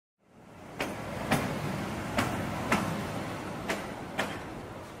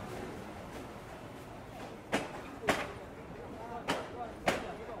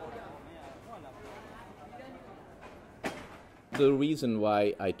The reason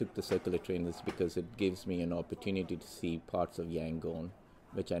why I took the circular train is because it gives me an opportunity to see parts of Yangon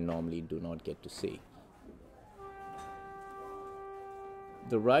which I normally do not get to see.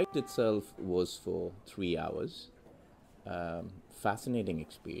 The ride itself was for 3 hours. Fascinating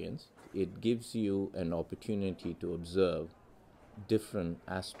experience. It gives you an opportunity to observe different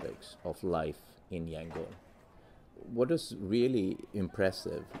aspects of life in Yangon. What is really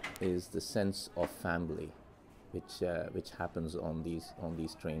impressive is the sense of family which happens on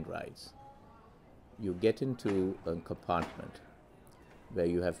these train rides. You get into a compartment where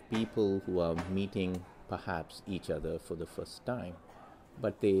you have people who are meeting perhaps each other for the first time,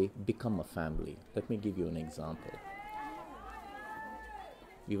 but they become a family. Let me give you an example.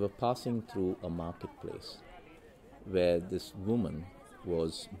 We were passing through a marketplace where this woman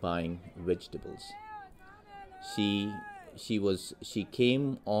was buying vegetables. She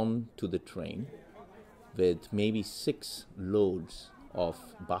came on to the train with maybe 6 loads of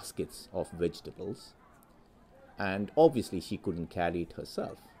baskets of vegetables, and obviously she couldn't carry it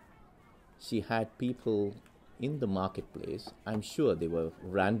herself. She had people in the marketplace, I'm sure they were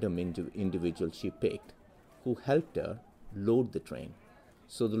random individuals she picked, who helped her load the train.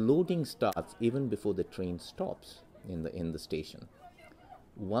 So the loading starts even before the train stops in the station.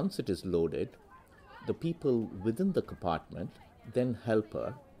 Once it is loaded, the people within the compartment then help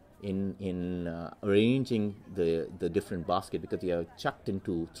her in arranging the different basket, because they are chucked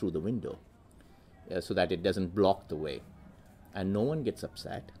through the window so that it doesn't block the way, and no one gets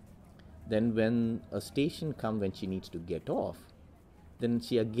upset. Then when a station comes when she needs to get off, then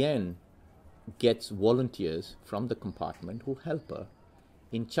she again gets volunteers from the compartment who help her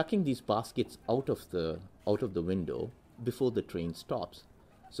in chucking these baskets out of the window before the train stops.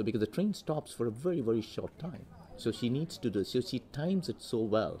 So because the train stops for a very, very short time, so she needs to do, so she times it so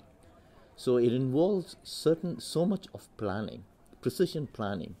well. So it involves so much of planning, precision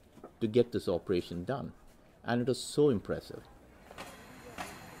planning, to get this operation done, and it was so impressive.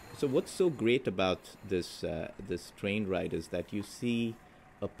 So what's so great about this train ride is that you see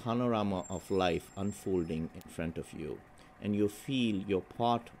a panorama of life unfolding in front of you, and you feel you're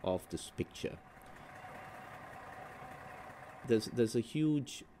part of this picture. There's a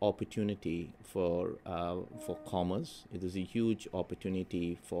huge opportunity for commerce. There's a huge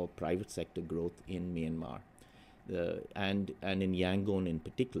opportunity for private sector growth in Myanmar, and in Yangon in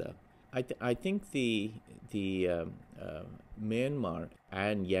particular. I think the Myanmar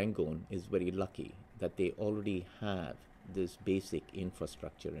and Yangon is very lucky that they already have this basic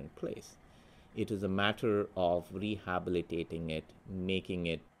infrastructure in place. It is a matter of rehabilitating it, making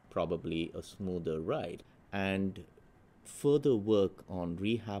it probably a smoother ride, and further work on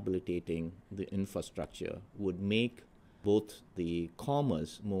rehabilitating the infrastructure would make both the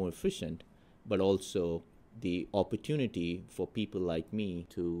commerce more efficient, but also the opportunity for people like me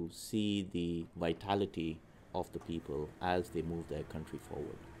to see the vitality of the people as they move their country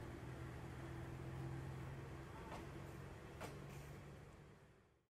forward.